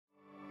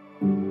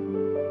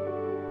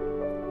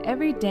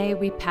Every day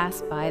we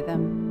pass by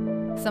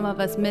them. Some of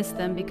us miss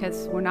them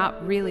because we're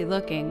not really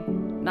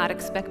looking, not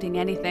expecting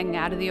anything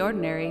out of the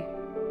ordinary.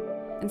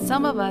 And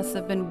some of us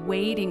have been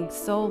waiting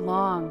so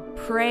long,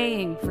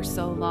 praying for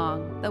so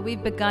long, that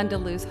we've begun to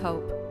lose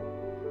hope.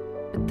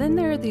 But then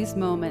there are these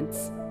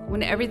moments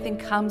when everything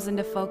comes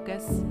into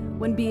focus,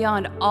 when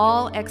beyond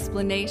all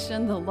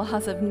explanation, the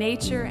laws of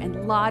nature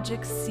and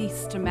logic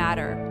cease to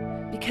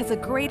matter, because a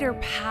greater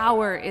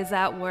power is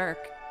at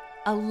work.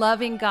 A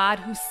loving God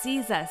who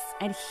sees us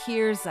and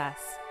hears us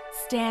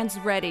stands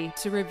ready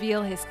to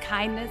reveal his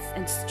kindness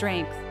and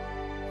strength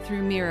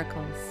through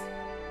miracles.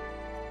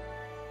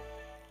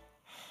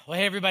 Well,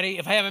 hey, everybody.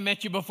 If I haven't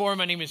met you before,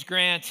 my name is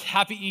Grant.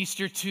 Happy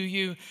Easter to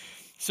you.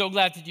 So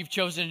glad that you've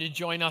chosen to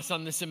join us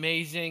on this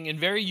amazing and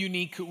very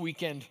unique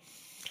weekend.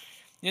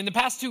 In the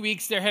past 2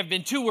 weeks, there have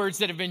been two words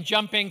that have been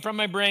jumping from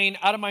my brain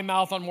out of my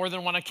mouth on more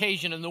than one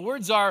occasion. And the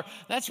words are,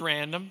 that's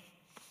random.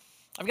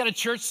 I've got a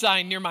church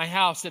sign near my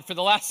house that for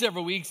the last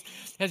several weeks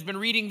has been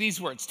reading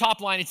these words.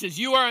 Top line, it says,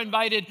 you are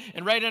invited.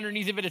 And right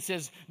underneath of it, it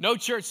says, no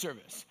church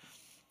service.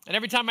 And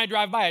every time I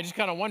drive by, I just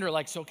kind of wonder,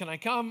 so can I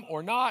come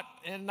or not?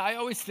 And I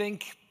always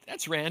think,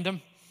 that's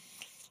random.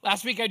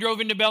 Last week, I drove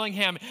into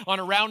Bellingham on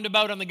a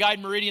roundabout on the Guide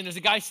Meridian. There's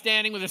a guy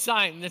standing with a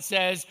sign that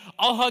says,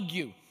 I'll hug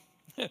you.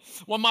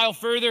 1 mile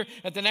further,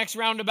 at the next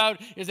roundabout,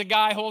 is a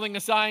guy holding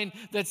a sign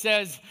that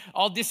says,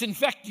 I'll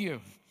disinfect you.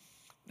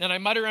 And I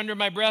mutter under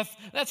my breath,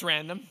 that's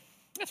random.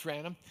 That's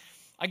random.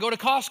 I go to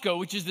Costco,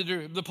 which is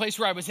the place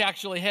where I was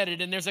actually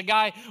headed, and there's a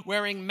guy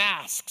wearing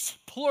masks,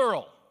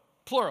 plural.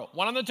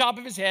 One on the top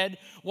of his head,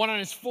 one on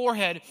his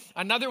forehead,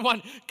 another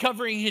one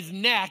covering his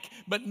neck,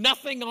 but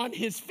nothing on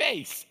his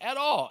face at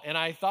all. And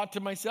I thought to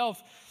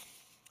myself,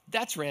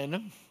 that's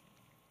random.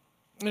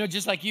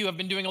 Just like you, I've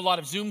been doing a lot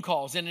of Zoom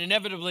calls, and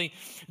inevitably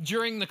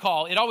during the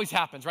call, it always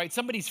happens, right?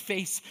 Somebody's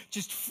face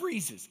just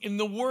freezes in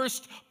the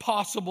worst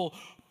possible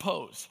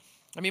pose.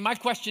 My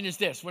question is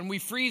this. When we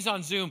freeze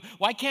on Zoom,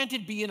 why can't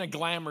it be in a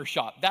glamour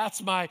shot?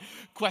 That's my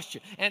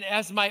question. And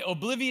as my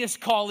oblivious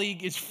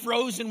colleague is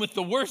frozen with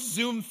the worst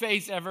Zoom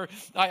face ever,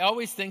 I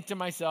always think to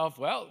myself,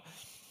 well,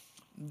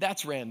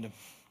 that's random.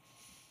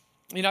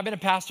 I've been a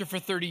pastor for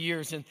 30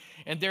 years, and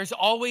there's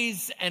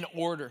always an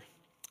order,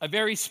 a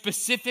very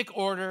specific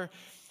order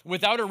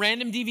without a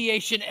random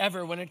deviation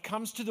ever when it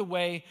comes to the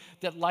way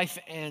that life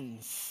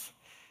ends.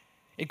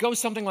 It goes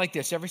something like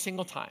this every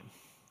single time.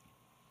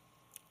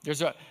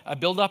 There's a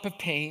buildup of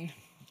pain.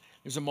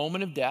 There's a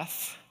moment of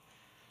death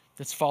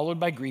that's followed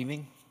by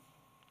grieving,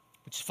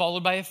 which is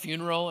followed by a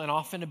funeral and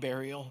often a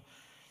burial.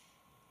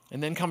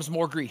 And then comes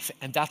more grief.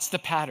 And that's the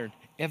pattern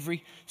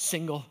every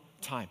single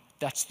time.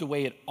 That's the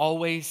way it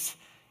always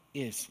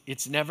is.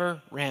 It's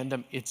never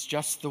random. It's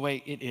just the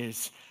way it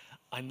is.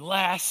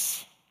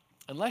 Unless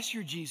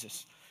you're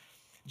Jesus.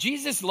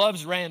 Jesus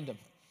loves random.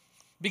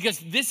 Because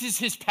this is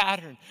his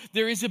pattern.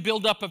 There is a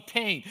buildup of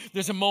pain.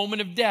 There's a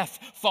moment of death,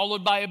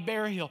 followed by a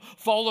burial,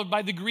 followed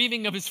by the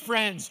grieving of his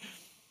friends.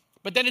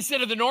 But then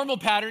instead of the normal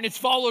pattern, it's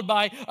followed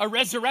by a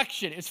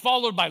resurrection. It's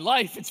followed by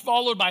life. It's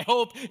followed by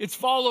hope. It's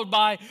followed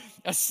by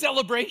a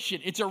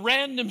celebration. It's a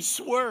random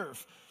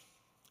swerve.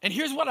 And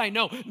here's what I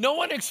know. No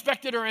one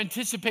expected or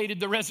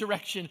anticipated the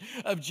resurrection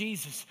of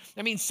Jesus.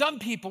 Some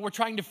people were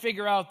trying to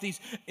figure out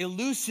these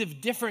elusive,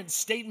 different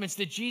statements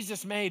that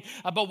Jesus made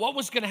about what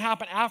was going to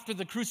happen after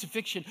the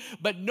crucifixion.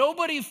 But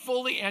nobody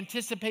fully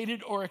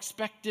anticipated or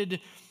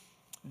expected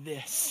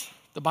this.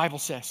 The Bible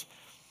says,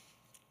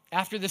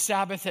 after the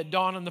Sabbath had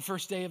dawned on the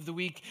first day of the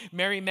week,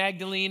 Mary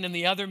Magdalene and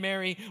the other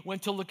Mary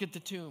went to look at the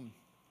tomb.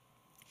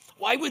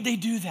 Why would they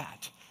do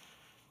that?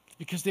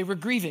 Because they were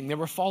grieving. They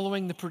were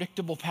following the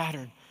predictable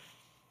pattern.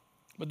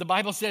 But the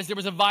Bible says there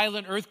was a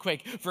violent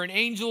earthquake, for an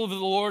angel of the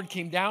Lord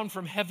came down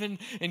from heaven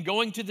and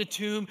going to the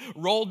tomb,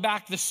 rolled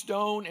back the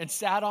stone and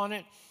sat on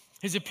it.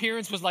 His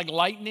appearance was like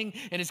lightning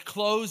and his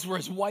clothes were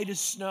as white as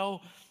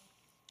snow.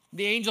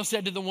 The angel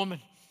said to the woman,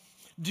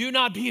 do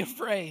not be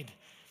afraid,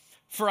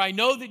 for I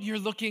know that you're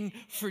looking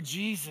for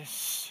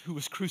Jesus who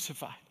was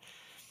crucified.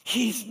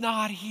 He's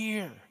not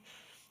here.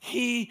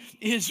 He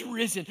is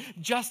risen,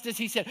 just as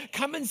he said.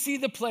 Come and see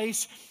the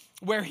place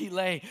where he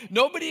lay.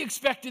 Nobody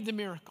expected the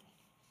miracle.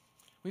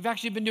 We've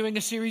actually been doing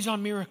a series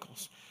on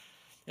miracles.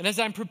 And as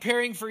I'm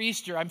preparing for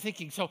Easter, I'm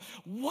thinking, so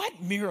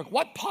what miracle,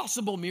 what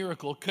possible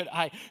miracle could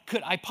I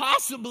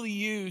possibly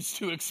use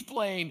to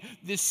explain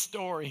this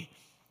story?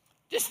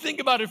 Just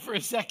think about it for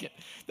a second.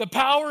 The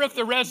power of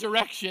the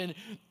resurrection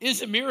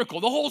is a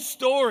miracle. The whole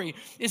story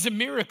is a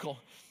miracle.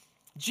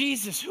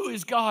 Jesus, who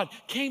is God,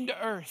 came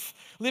to earth,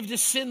 lived a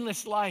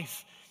sinless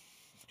life.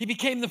 He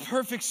became the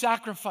perfect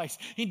sacrifice.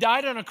 He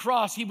died on a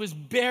cross. He was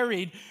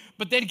buried,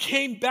 but then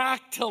came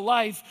back to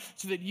life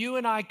so that you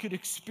and I could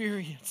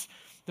experience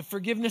the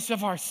forgiveness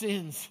of our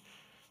sins,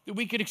 that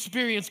we could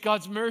experience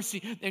God's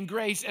mercy and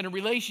grace and a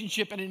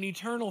relationship and an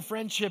eternal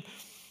friendship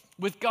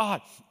with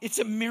God. It's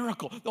a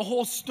miracle. The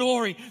whole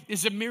story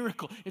is a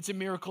miracle. It's a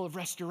miracle of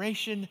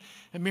restoration,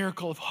 a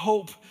miracle of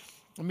hope,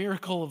 a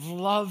miracle of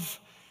love.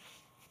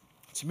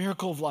 It's a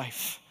miracle of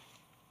life.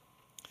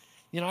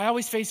 I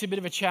always face a bit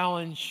of a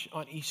challenge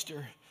on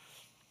Easter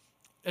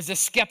As a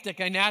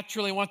skeptic, I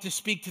naturally want to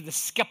speak to the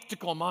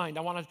skeptical mind.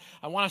 I want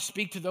to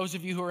speak to those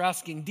of you who are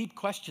asking deep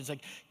questions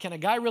like, can a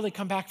guy really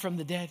come back from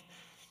the dead?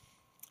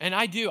 And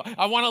I do.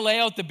 I want to lay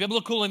out the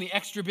biblical and the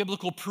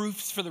extra-biblical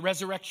proofs for the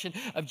resurrection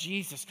of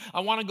Jesus. I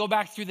want to go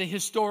back through the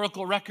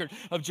historical record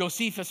of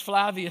Josephus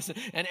Flavius,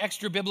 an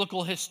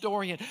extra-biblical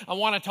historian. I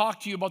want to talk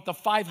to you about the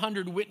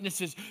 500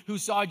 witnesses who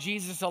saw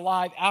Jesus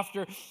alive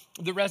after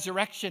the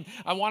resurrection.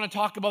 I want to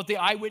talk about the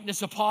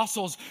eyewitness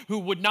apostles who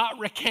would not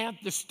recant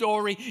the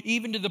story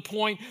even to the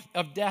point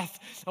of death.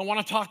 I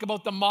want to talk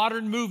about the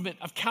modern movement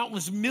of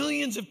countless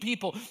millions of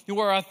people who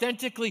are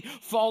authentically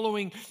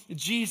following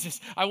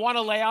Jesus. I want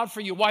to lay out for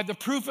you why the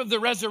proof of the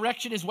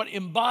resurrection is what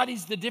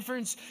embodies the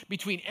difference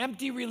between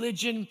empty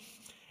religion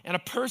and a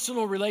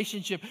personal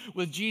relationship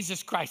with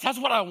Jesus Christ. That's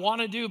what I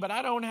want to do, but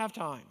I don't have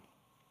time.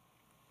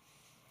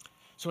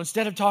 So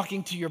instead of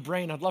talking to your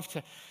brain, I'd love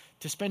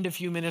to spend a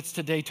few minutes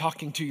today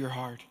talking to your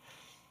heart.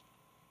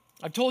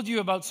 I've told you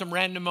about some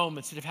random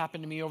moments that have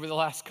happened to me over the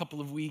last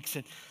couple of weeks,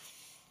 and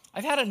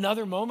I've had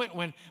another moment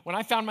when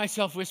I found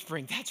myself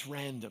whispering, that's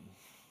random,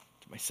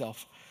 to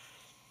myself.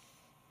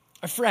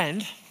 A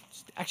friend,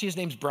 actually his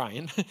name's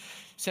Brian,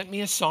 sent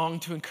me a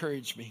song to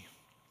encourage me.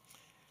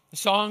 The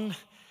song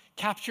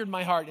captured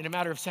my heart in a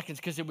matter of seconds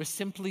because it was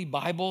simply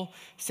Bible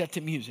set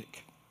to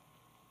music.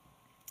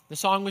 The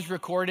song was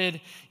recorded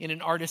in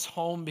an artist's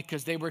home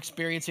because they were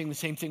experiencing the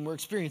same thing we're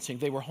experiencing.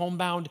 They were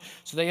homebound,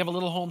 so they have a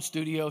little home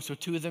studio, so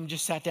two of them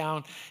just sat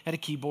down at a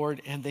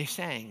keyboard and they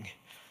sang.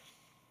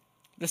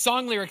 The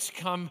song lyrics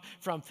come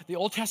from the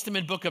Old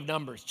Testament book of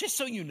Numbers. Just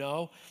so you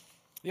know,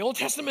 the Old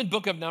Testament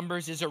book of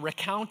Numbers is a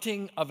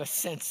recounting of a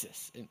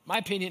census. In my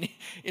opinion,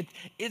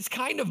 it's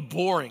kind of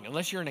boring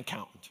unless you're an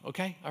accountant,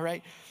 okay? All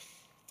right?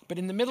 But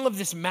in the middle of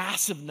this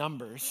massive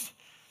numbers,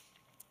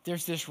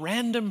 there's this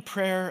random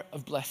prayer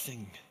of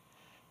blessing.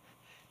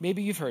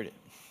 Maybe you've heard it.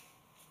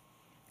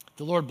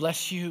 The Lord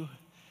bless you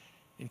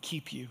and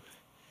keep you.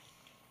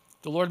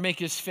 The Lord make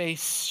his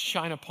face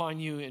shine upon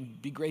you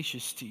and be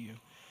gracious to you.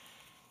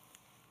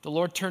 The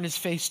Lord turn his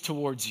face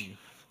towards you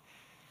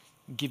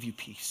and give you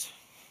peace.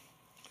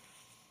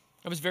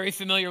 I was very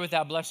familiar with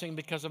that blessing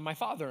because of my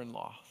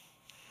father-in-law,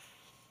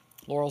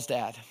 Laurel's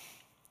dad.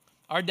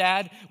 Our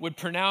dad would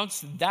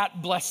pronounce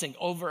that blessing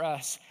over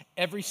us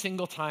every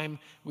single time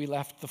we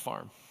left the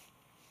farm.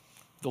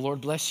 The Lord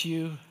bless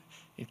you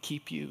and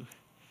keep you.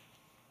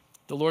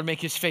 The Lord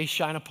make his face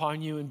shine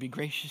upon you and be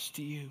gracious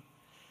to you.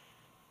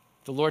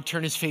 The Lord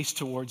turn his face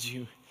towards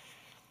you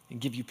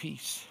and give you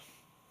peace.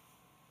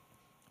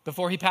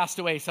 Before he passed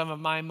away, some of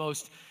my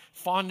most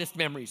fondest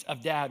memories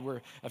of Dad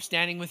were of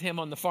standing with him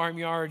on the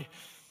farmyard.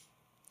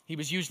 He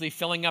was usually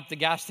filling up the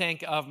gas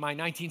tank of my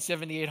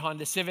 1978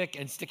 Honda Civic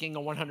and sticking a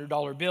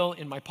 $100 bill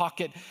in my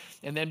pocket.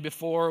 And then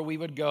before we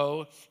would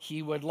go,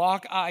 he would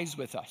lock eyes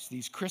with us,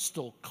 these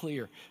crystal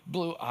clear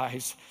blue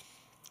eyes,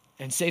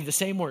 and say the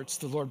same words,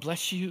 the Lord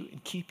bless you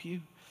and keep you.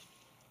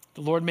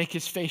 The Lord make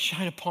his face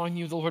shine upon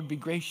you. The Lord be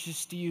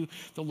gracious to you.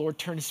 The Lord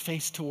turn his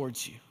face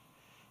towards you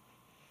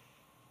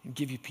and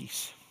give you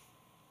peace.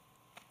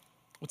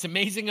 What's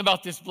amazing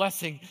about this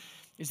blessing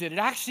is that it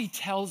actually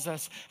tells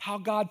us how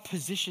God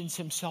positions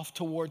himself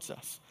towards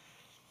us.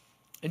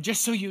 And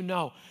just so you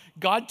know,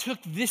 God took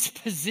this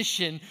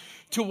position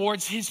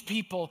towards his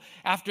people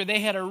after they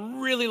had a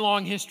really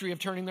long history of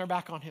turning their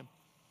back on him.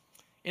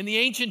 In the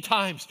ancient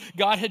times,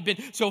 God had been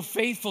so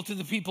faithful to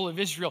the people of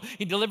Israel.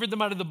 He delivered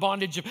them out of the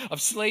bondage of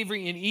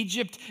slavery in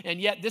Egypt,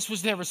 and yet this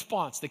was their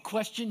response. They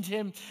questioned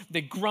him, they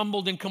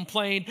grumbled and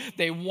complained,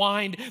 they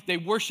whined, they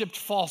worshiped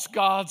false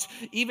gods.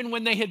 Even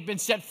when they had been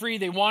set free,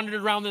 they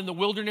wandered around in the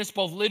wilderness,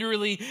 both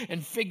literally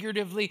and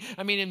figuratively.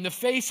 I mean, in the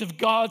face of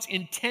God's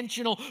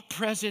intentional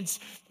presence,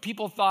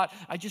 people thought,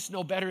 I just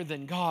know better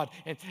than God.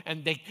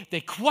 And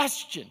they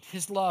questioned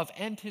his love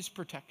and his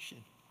protection.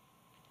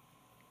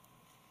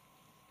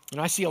 And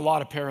I see a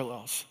lot of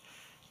parallels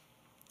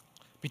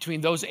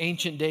between those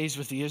ancient days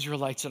with the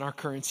Israelites and our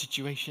current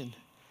situation.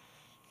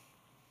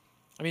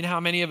 I mean, how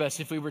many of us,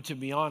 if we were to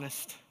be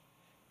honest,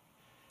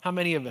 how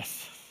many of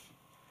us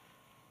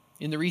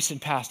in the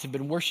recent past have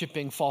been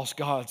worshiping false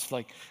gods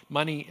like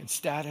money and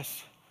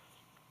status?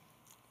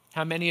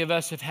 How many of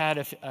us have had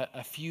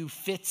a few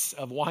fits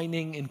of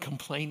whining and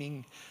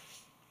complaining?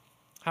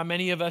 How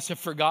many of us have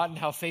forgotten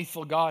how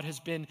faithful God has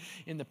been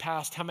in the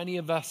past? How many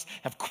of us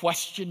have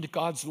questioned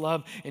God's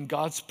love and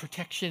God's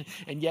protection?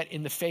 And yet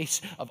in the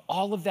face of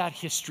all of that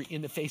history,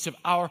 in the face of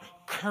our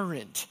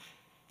current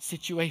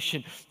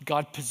situation,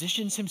 God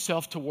positions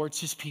himself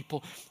towards his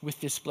people with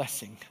this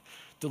blessing.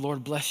 The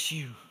Lord bless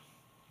you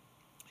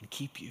and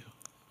keep you.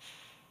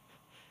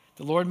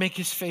 The Lord make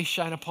his face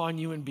shine upon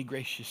you and be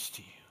gracious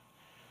to you.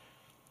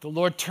 The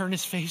Lord turn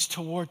his face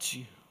towards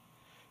you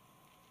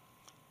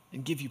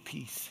and give you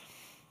peace.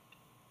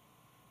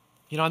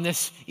 You know, on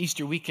this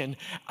Easter weekend,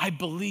 I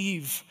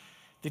believe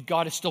that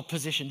God is still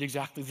positioned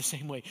exactly the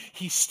same way.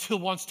 He still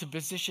wants to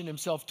position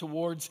himself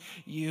towards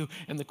you.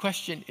 And the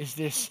question is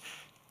this,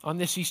 on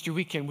this Easter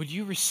weekend, would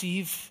you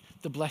receive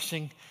the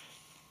blessing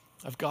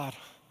of God?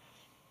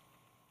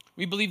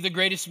 We believe the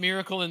greatest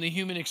miracle in the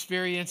human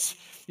experience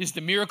is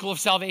the miracle of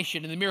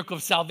salvation. And the miracle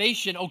of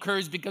salvation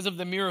occurs because of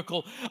the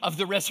miracle of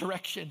the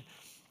resurrection.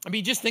 I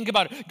mean, just think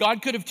about it.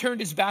 God could have turned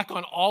his back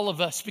on all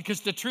of us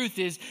because the truth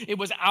is it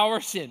was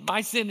our sin,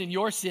 my sin and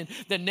your sin,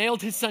 that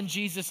nailed his son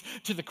Jesus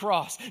to the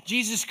cross.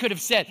 Jesus could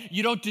have said,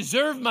 you don't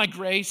deserve my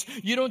grace,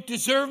 you don't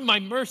deserve my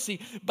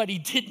mercy, but he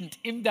didn't.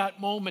 In that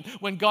moment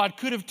when God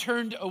could have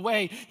turned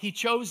away, he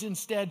chose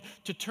instead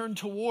to turn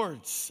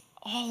towards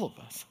all of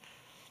us.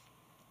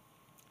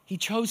 He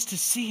chose to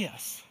see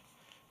us,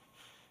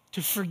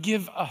 to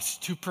forgive us,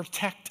 to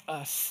protect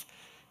us.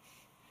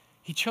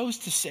 He chose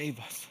to save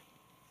us.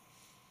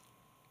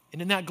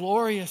 And in that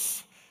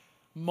glorious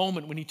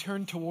moment when he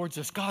turned towards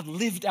us, God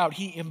lived out,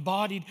 he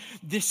embodied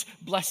this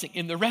blessing.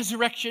 In the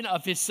resurrection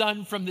of his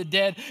son from the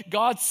dead,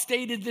 God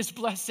stated this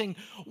blessing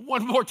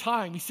one more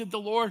time. He said, the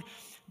Lord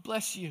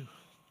bless you.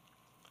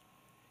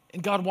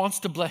 And God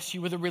wants to bless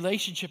you with a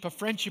relationship, a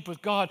friendship with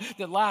God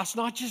that lasts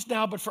not just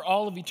now, but for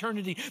all of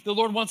eternity. The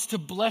Lord wants to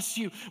bless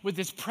you with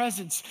his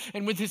presence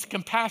and with his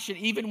compassion,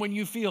 even when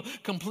you feel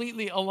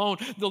completely alone.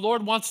 The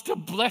Lord wants to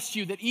bless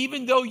you that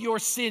even though your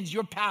sins,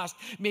 your past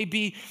may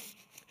be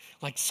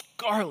like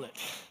scarlet,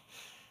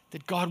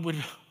 that God would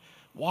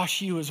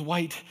wash you as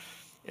white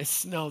as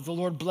snow. The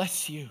Lord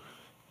bless you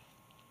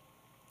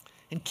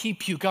and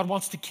keep you. God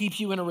wants to keep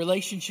you in a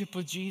relationship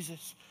with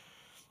Jesus.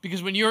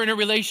 Because when you're in a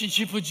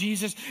relationship with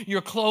Jesus,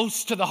 you're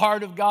close to the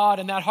heart of God,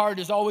 and that heart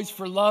is always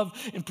for love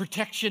and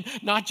protection,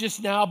 not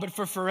just now, but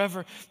for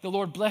forever. The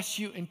Lord bless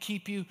you and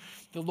keep you.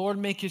 The Lord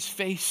make his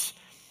face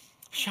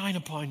shine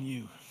upon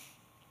you.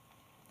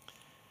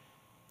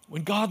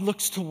 When God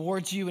looks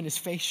towards you and his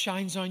face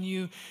shines on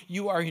you,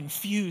 you are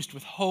infused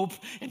with hope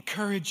and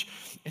courage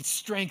and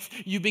strength.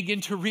 You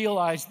begin to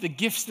realize the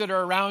gifts that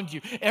are around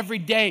you. Every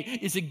day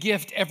is a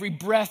gift. Every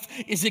breath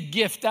is a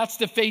gift. That's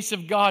the face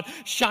of God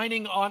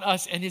shining on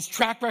us. And his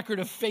track record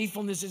of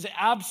faithfulness is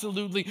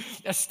absolutely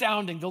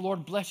astounding. The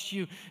Lord bless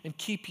you and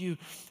keep you.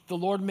 The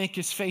Lord make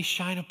his face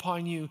shine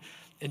upon you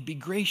and be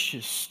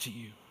gracious to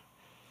you.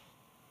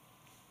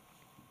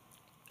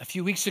 A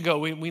few weeks ago,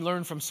 we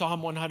learned from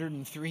Psalm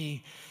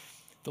 103,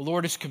 the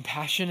Lord is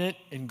compassionate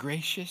and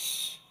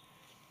gracious,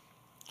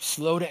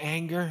 slow to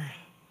anger,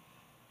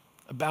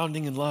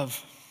 abounding in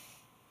love.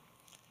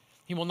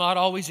 He will not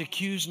always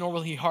accuse, nor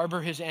will he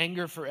harbor his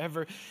anger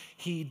forever.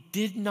 He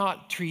did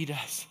not treat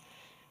us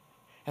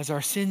as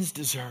our sins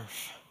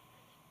deserve,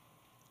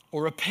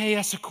 or repay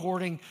us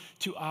according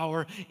to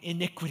our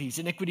iniquities.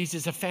 Iniquities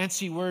is a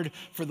fancy word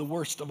for the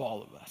worst of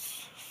all of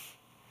us.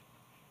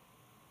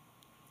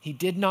 He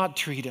did not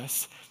treat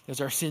us as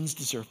our sins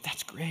deserve.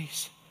 That's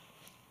grace.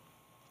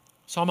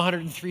 Psalm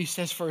 103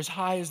 says, for as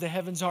high as the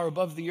heavens are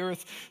above the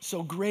earth,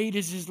 so great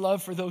is his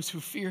love for those who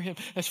fear him.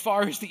 As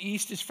far as the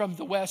east is from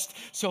the west,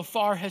 so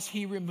far has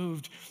he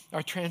removed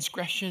our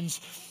transgressions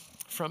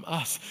from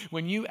us.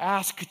 When you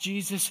ask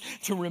Jesus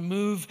to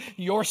remove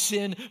your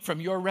sin from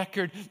your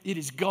record, it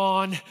is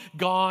gone,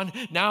 gone.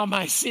 Now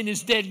my sin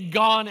is dead and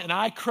gone, and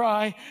I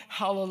cry,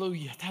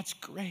 hallelujah. That's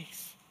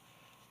grace.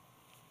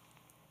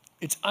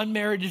 It's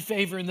unmerited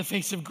favor in the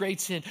face of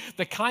great sin.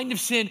 The kind of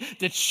sin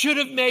that should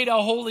have made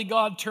a holy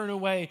God turn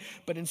away.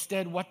 But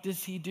instead, what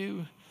does he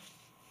do?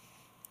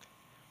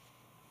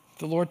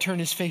 The Lord turned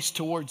his face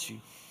towards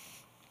you.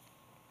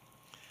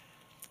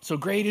 So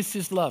great is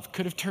his love.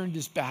 Could have turned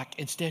his back.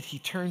 Instead, he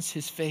turns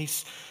his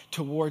face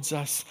towards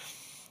us.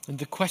 And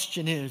the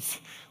question is,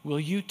 will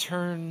you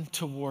turn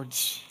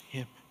towards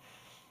him?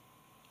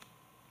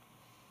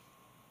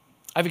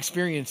 I've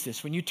experienced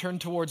this. When you turn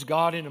towards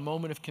God in a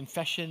moment of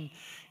confession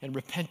and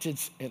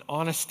repentance and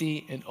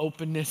honesty and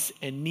openness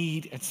and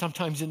need, and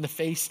sometimes in the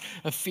face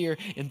of fear,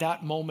 in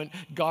that moment,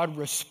 God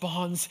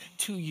responds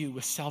to you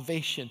with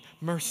salvation,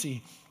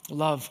 mercy,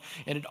 love,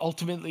 and it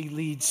ultimately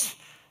leads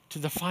to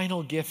the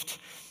final gift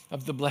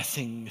of the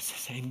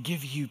blessings and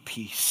give you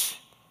peace.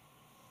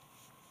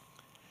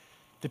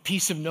 The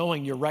peace of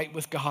knowing you're right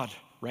with God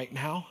right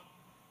now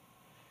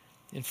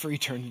and for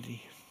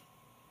eternity.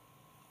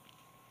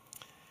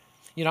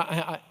 You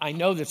know, I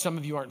know that some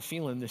of you aren't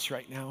feeling this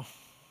right now.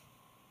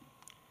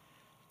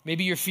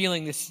 Maybe you're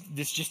feeling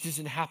this just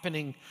isn't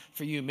happening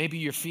for you. Maybe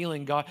you're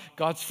feeling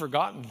God's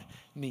forgotten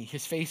me.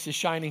 His face is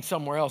shining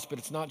somewhere else, but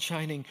it's not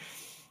shining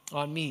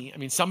on me. I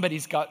mean,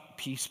 somebody's got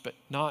peace, but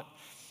not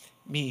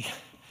me.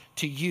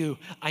 To you,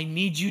 I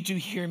need you to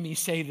hear me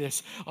say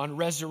this on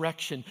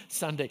Resurrection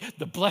Sunday.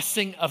 The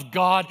blessing of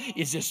God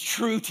is as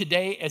true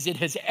today as it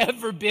has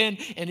ever been,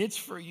 and it's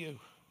for you.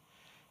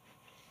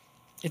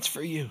 It's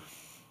for you.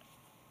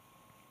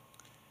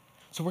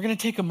 So we're going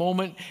to take a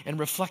moment and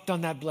reflect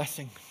on that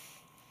blessing.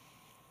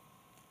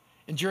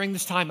 And during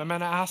this time, I'm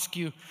going to ask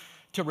you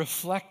to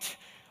reflect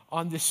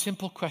on this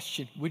simple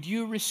question. Would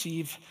you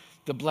receive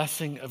the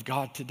blessing of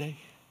God today?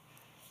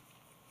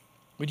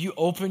 Would you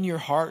open your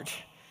heart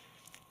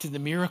to the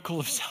miracle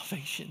of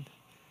salvation?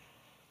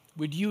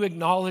 Would you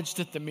acknowledge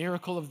that the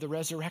miracle of the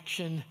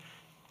resurrection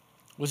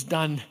was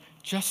done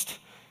just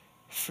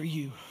for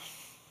you?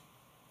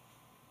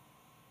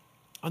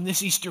 On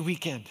this Easter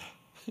weekend,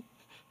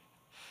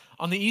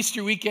 on the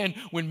Easter weekend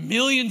when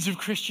millions of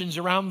Christians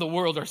around the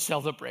world are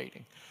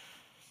celebrating.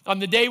 On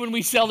the day when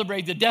we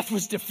celebrate that death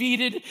was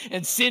defeated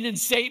and sin and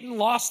Satan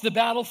lost the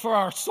battle for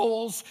our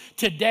souls,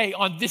 today,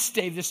 on this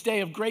day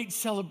of great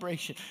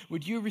celebration,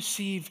 would you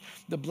receive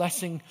the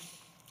blessing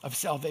of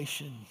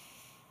salvation?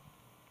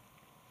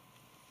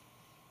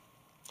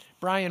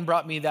 Brian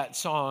brought me that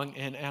song,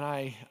 and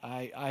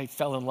I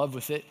fell in love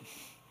with it.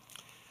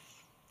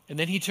 And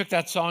then he took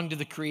that song to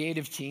the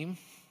creative team,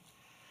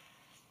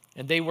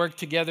 and they worked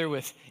together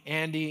with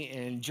Andy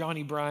and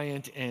Johnny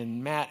Bryant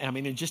and Matt.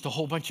 And just a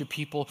whole bunch of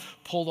people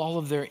pulled all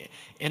of their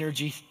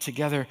energy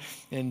together.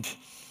 And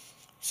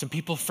some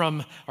people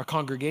from our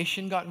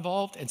congregation got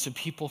involved, and some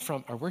people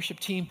from our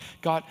worship team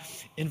got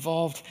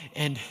involved.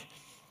 And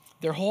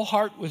their whole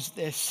heart was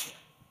this: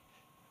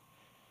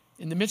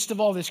 in the midst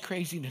of all this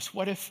craziness,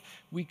 what if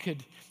we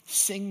could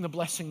sing the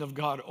blessing of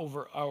God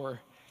over our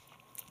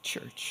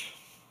church?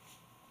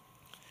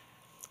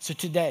 So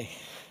today,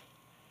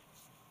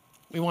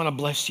 we want to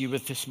bless you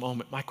with this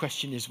moment. My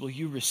question is, will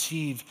you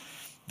receive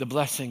the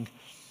blessing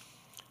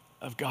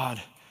of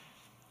God?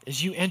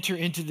 As you enter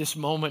into this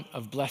moment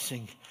of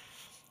blessing,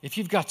 if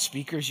you've got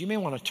speakers, you may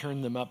want to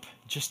turn them up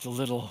just a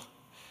little.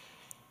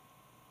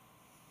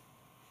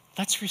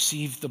 Let's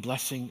receive the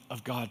blessing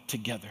of God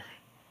together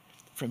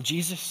from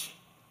Jesus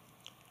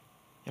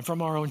and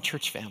from our own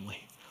church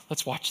family.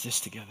 Let's watch this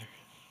together.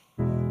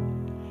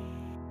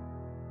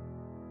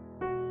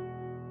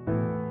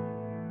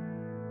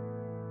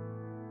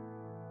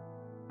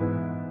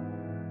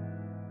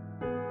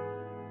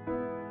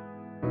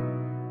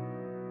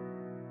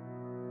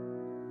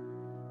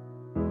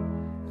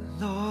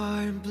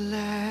 Lord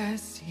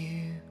bless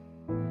you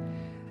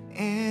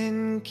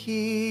and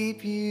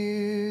keep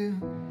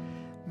you,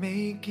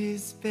 make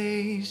his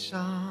face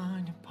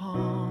shine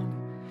upon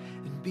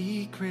and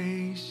be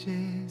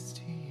gracious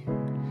to you.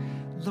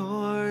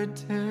 Lord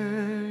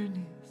turn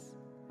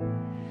his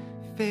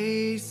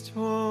face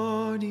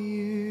toward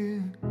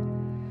you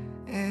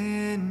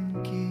and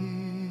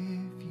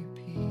give you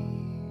peace.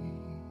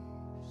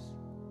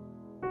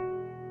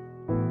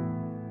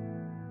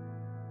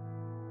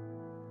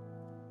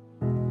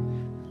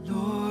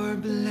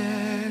 Lord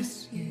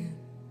bless you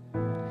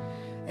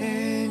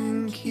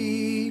and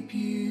keep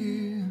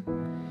you,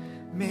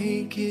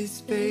 make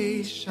his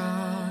face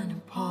shine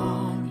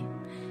upon you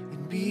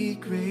and be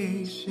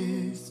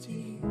gracious to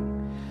you.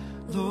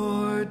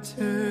 Lord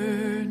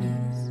turn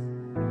his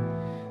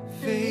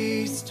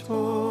face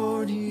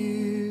toward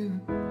you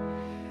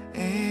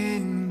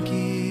and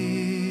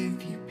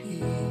give you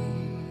peace.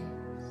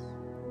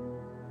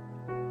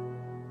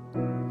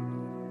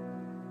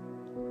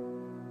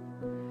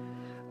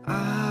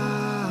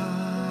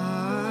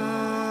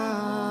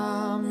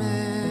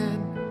 Amen.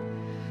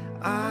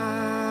 Amen.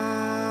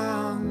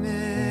 Amen.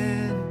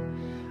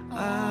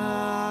 Amen. Amen.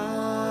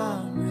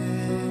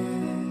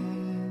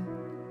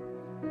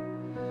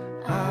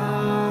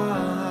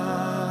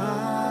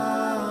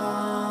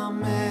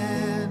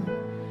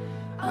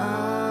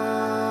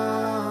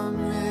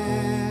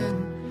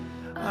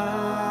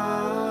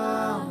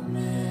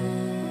 Amen.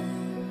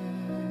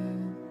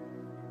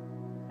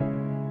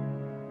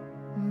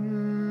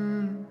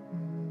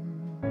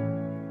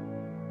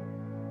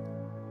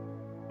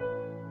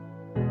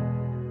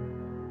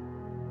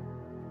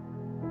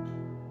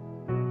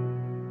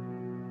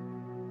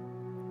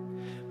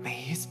 May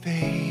his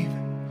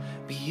favor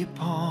be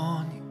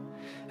upon you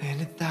and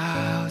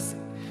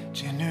 1,000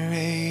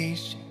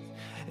 generations,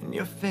 and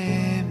your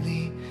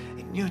family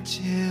and your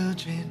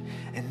children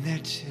and their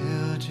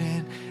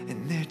children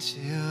and their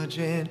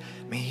children.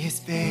 May his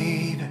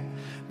favor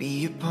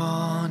be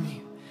upon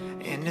you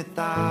and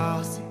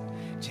 1,000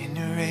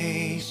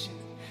 generations,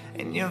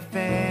 and your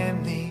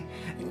family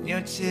and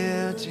your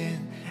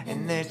children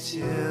and their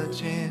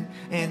children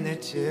and their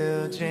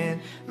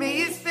children.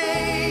 May his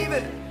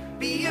favor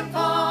be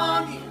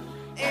upon you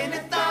and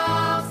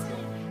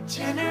 1,000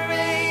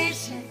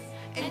 generations,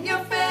 and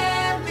your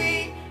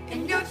family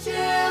and your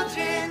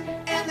children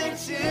and their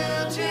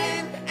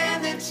children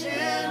and their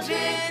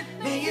children.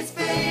 May his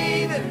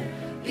favor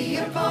be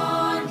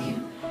upon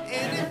you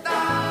and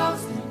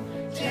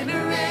 1,000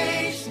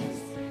 generations,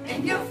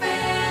 and your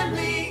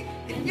family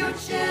and your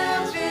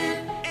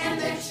children and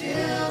their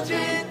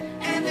children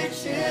and their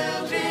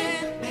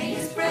children. May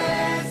his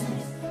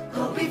presence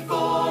go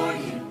before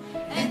you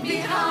and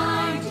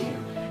behind you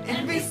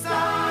and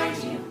beside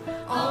you,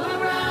 all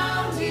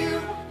around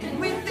you and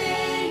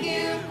within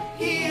you.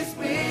 He is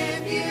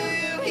with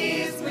you,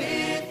 he is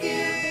with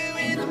you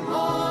in the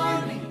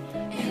morning,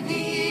 in the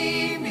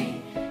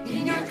evening,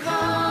 in your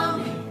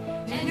coming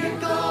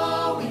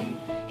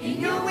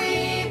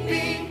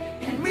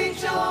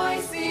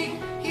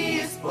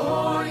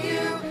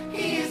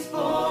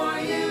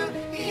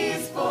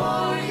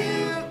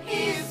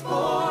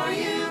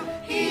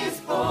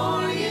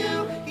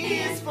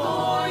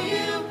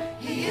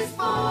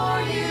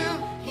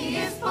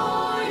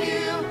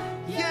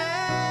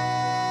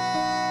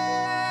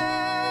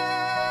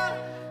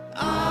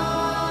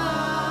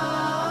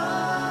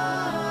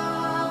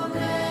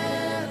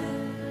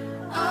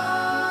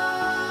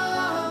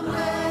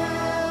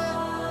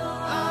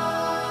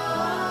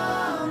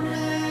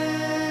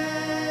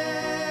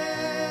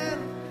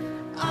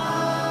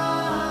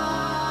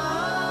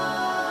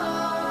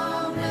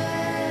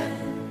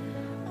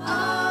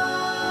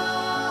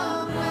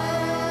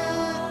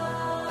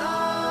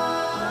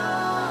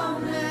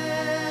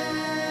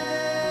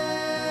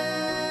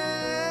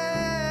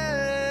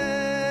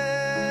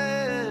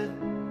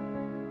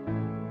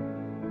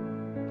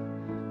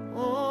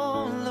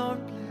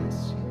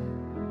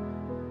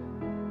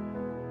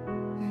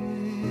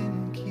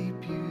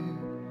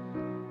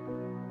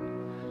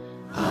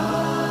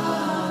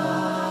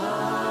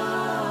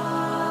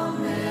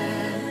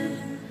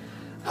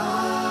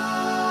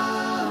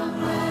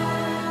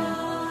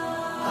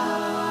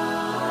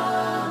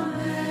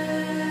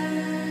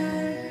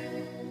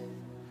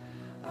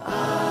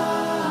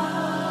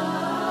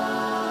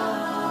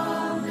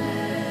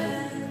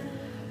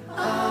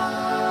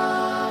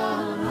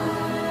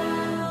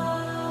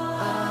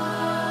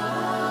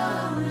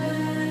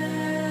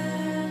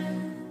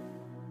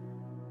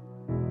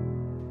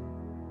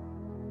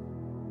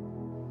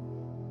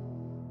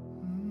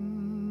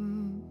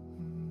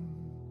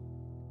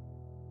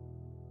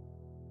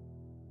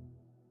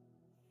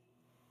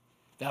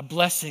That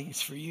blessing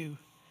is for you.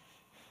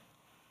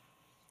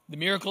 The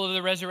miracle of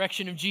the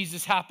resurrection of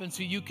Jesus happened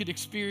so you could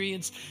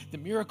experience the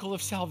miracle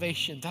of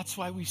salvation. That's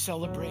why we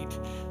celebrate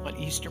on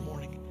Easter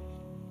morning.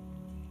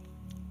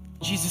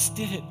 Jesus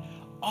did it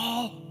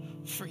all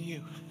for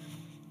you.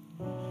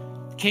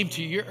 Came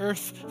to your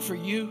earth for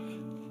you.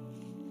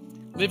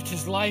 Lived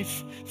his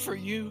life for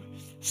you.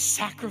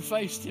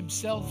 Sacrificed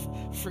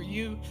himself for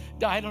you.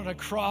 Died on a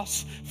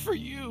cross for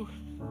you.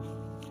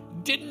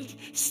 Didn't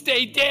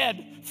stay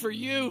dead for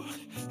you.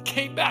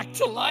 Came back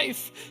to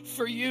life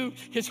for you.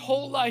 His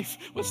whole life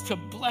was to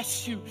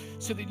bless you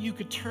so that you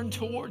could turn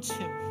towards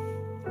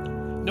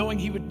him, knowing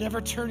he would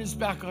never turn his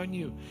back on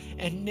you,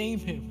 and name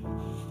him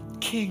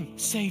King,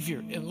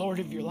 Savior, and Lord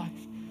of your life.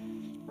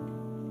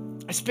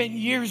 I spent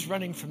years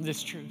running from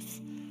this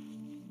truth.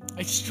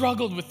 I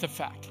struggled with the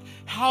fact,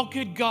 how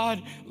could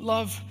God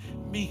love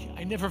me?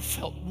 I never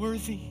felt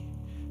worthy.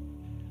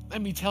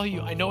 Let me tell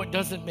you, I know it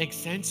doesn't make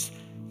sense.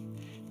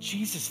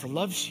 Jesus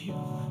loves you.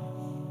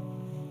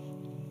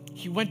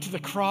 He went to the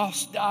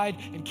cross, died,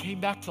 and came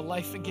back to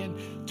life again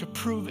to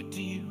prove it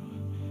to you.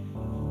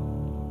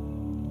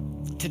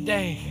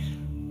 Today,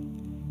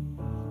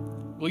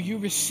 will you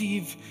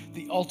receive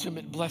the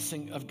ultimate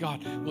blessing of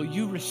God? Will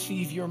you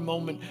receive your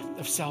moment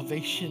of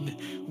salvation?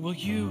 Will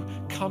you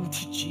come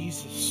to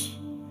Jesus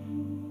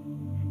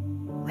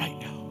right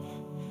now?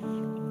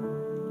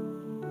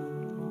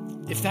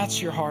 If that's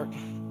your heart,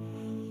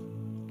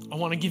 I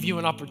want to give you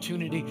an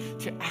opportunity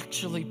to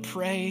actually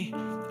pray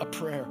a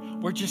prayer.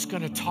 We're just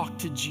going to talk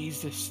to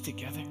Jesus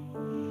together.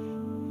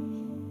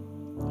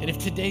 And if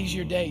today's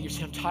your day, you're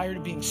saying, I'm tired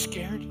of being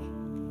scared.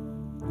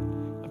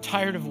 I'm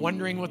tired of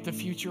wondering what the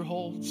future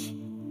holds.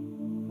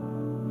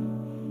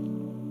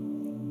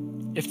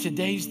 If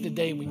today's the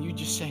day when you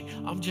just say,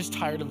 I'm just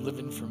tired of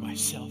living for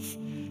myself,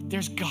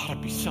 there's got to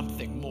be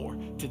something more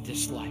to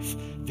this life.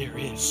 There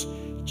is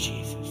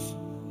Jesus.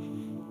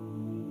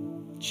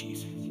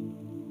 Jesus.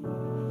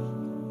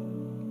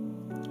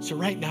 So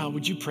right now,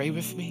 would you pray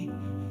with me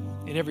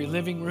in every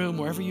living room,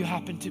 wherever you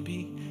happen to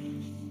be?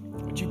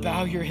 Would you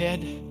bow your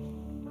head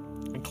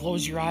and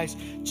close your eyes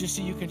just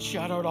so you can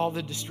shut out all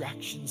the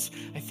distractions?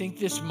 I think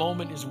this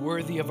moment is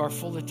worthy of our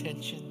full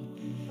attention.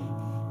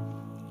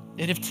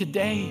 And if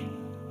today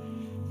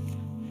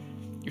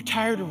you're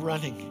tired of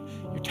running,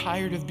 you're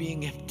tired of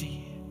being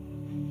empty,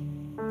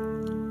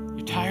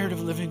 you're tired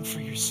of living for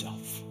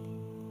yourself,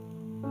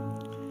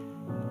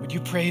 would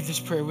you pray this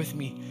prayer with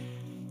me?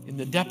 In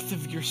the depth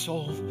of your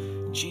soul,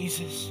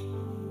 Jesus,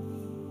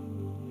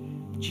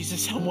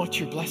 I want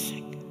your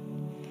blessing.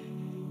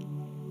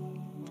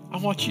 I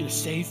want you to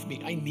save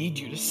me. I need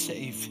you to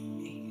save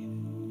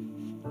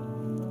me.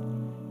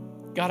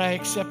 God, I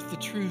accept the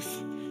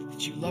truth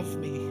that you love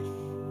me.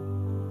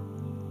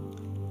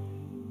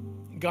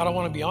 God, I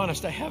want to be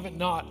honest, I haven't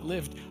not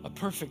lived a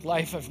perfect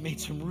life. I've made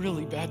some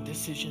really bad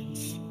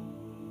decisions.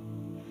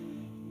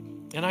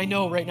 And I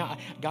know right now,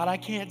 God, I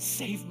can't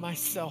save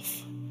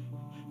myself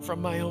from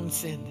my own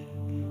sin.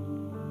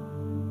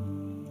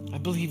 I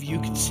believe you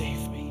can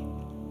save me.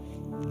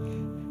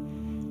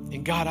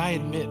 And God, I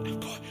admit,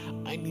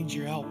 I need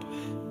your help.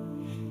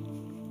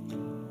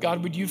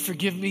 God, would you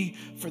forgive me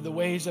for the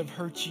ways I've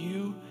hurt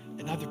you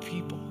and other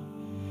people?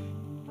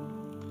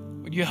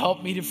 Would you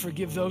help me to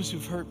forgive those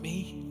who've hurt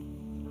me?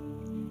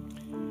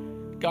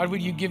 God,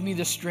 would you give me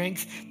the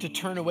strength to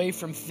turn away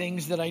from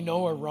things that I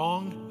know are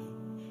wrong?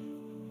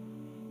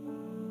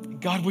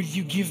 God, would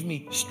you give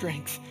me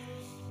strength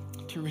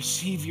to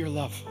receive your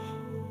love?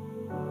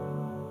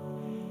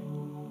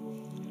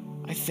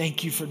 I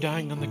thank you for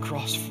dying on the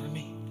cross for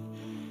me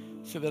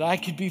so that I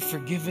could be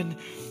forgiven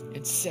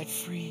and set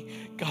free.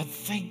 God,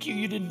 thank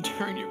you didn't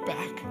turn your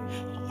back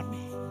on me.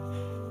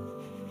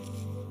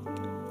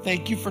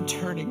 Thank you for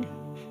turning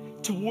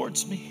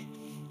towards me.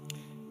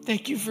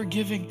 Thank you for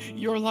giving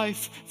your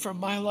life for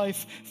my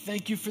life.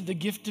 Thank you for the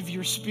gift of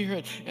your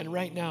Spirit. And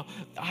right now,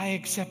 I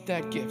accept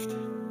that gift.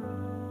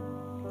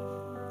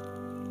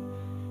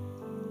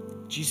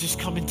 Jesus,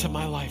 come into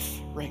my life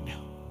right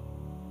now.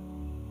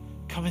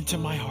 Come into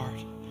my heart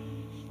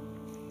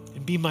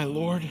and be my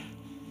Lord,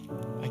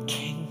 my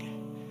King,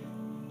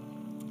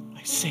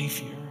 my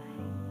Savior.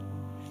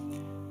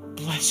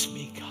 Bless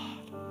me, God.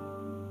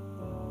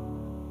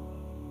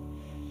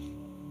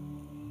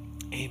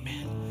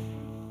 Amen.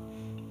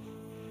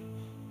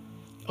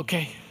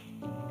 Okay.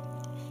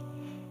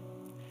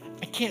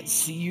 I can't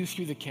see you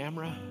through the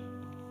camera,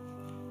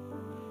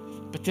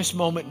 but this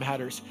moment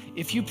matters.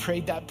 If you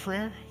prayed that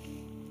prayer,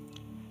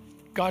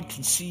 God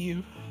can see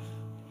you.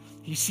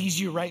 He sees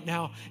you right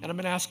now, and I'm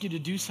going to ask you to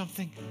do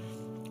something.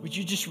 Would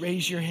you just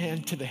raise your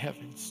hand to the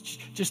heavens?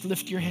 Just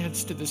lift your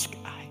hands to the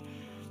sky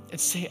and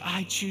say,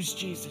 I choose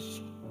Jesus.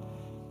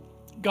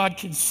 God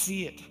can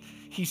see it.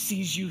 He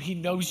sees you. He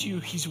knows you.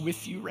 He's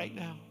with you right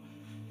now.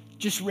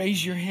 Just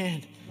raise your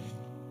hand.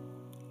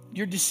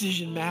 Your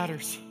decision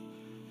matters.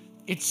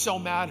 It so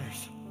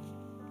matters.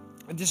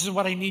 And this is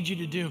what I need you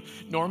to do.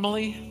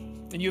 Normally,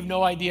 And you have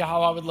no idea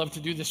how I would love to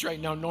do this right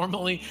now.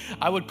 Normally,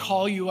 I would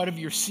call you out of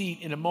your seat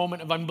in a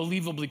moment of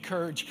unbelievable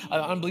courage.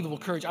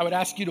 I would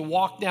ask you to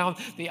walk down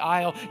the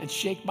aisle and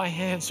shake my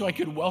hand so I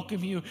could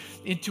welcome you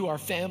into our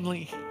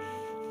family.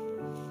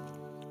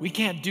 We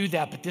can't do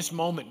that, but this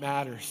moment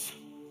matters.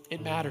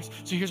 It matters.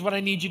 So here's what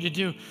I need you to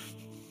do.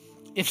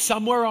 If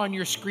somewhere on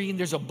your screen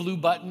there's a blue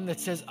button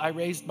that says, I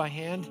raised my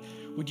hand,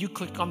 would you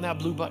click on that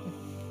blue button?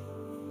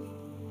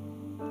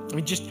 I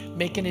mean, just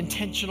make an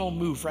intentional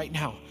move right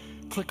now.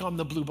 Click on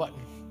the blue button.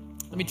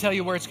 Let me tell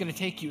you where it's going to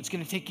take you. It's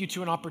going to take you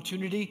to an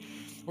opportunity.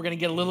 We're going to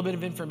get a little bit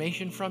of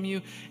information from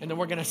you, and then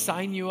we're going to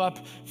sign you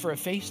up for a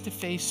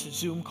face-to-face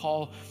Zoom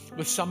call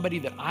with somebody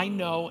that I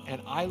know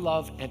and I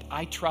love and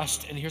I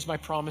trust. And here's my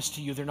promise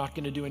to you. They're not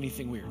going to do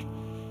anything weird.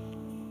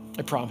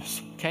 I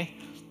promise, okay?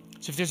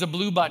 So if there's a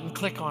blue button,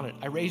 click on it.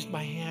 I raised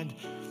my hand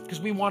because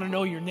we want to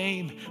know your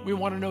name. We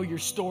want to know your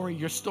story.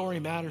 Your story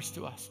matters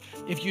to us.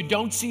 If you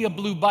don't see a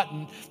blue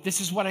button, this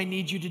is what I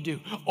need you to do.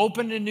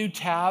 Open a new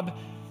tab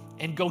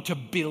and go to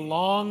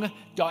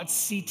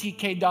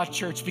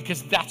belong.ctk.church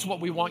because that's what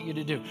we want you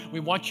to do. We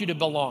want you to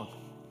belong.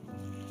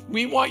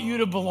 We want you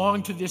to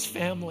belong to this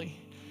family.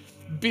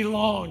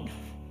 Belong.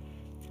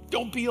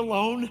 Don't be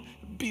alone.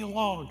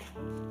 Belong.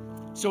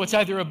 So it's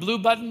either a blue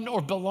button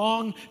or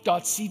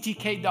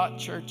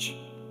belong.ctk.church.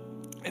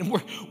 And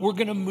we're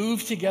going to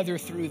move together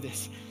through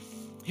this.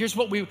 Here's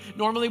what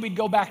normally we'd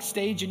go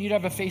backstage and you'd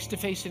have a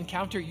face-to-face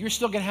encounter. You're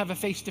still going to have a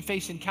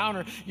face-to-face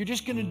encounter. You're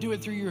just going to do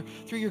it through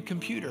your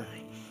computer.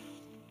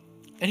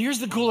 And here's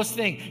the coolest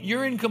thing.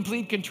 You're in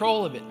complete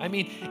control of it. I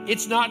mean,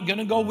 it's not going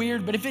to go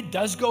weird, but if it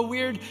does go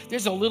weird,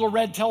 there's a little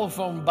red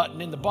telephone button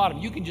in the bottom.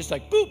 You can just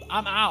boop,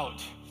 I'm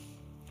out.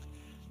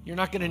 You're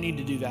not going to need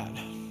to do that.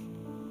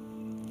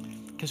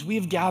 Because we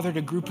have gathered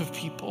a group of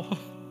people.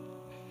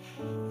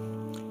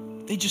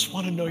 They just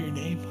want to know your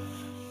name.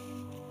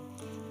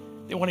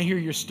 They want to hear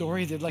your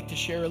story. They'd like to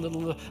share a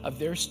little of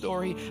their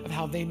story of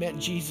how they met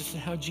Jesus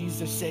and how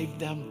Jesus saved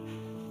them.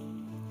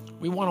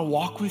 We want to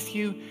walk with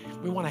you.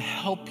 We want to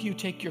help you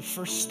take your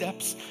first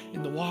steps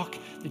in the walk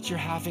that you're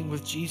having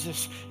with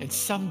Jesus. And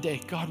someday,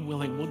 God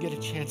willing, we'll get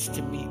a chance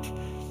to meet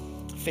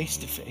face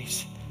to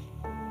face.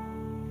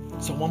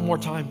 So one more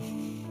time,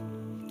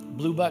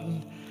 blue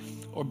button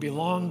or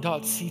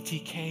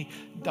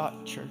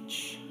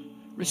belong.ctk.church.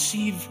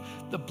 Receive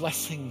the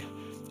blessing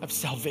of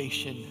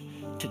salvation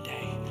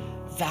today.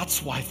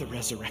 That's why the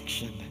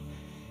resurrection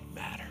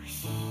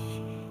matters.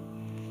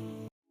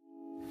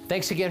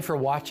 Thanks again for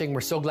watching.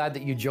 We're so glad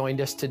that you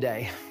joined us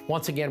today.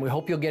 Once again, we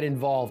hope you'll get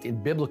involved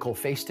in biblical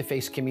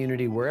face-to-face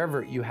community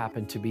wherever you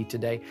happen to be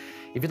today.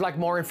 If you'd like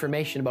more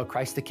information about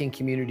Christ the King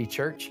Community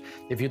Church,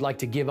 if you'd like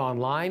to give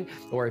online,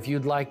 or if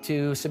you'd like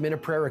to submit a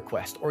prayer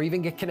request, or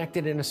even get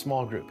connected in a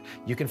small group,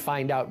 you can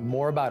find out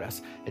more about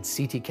us at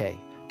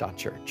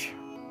ctk.church.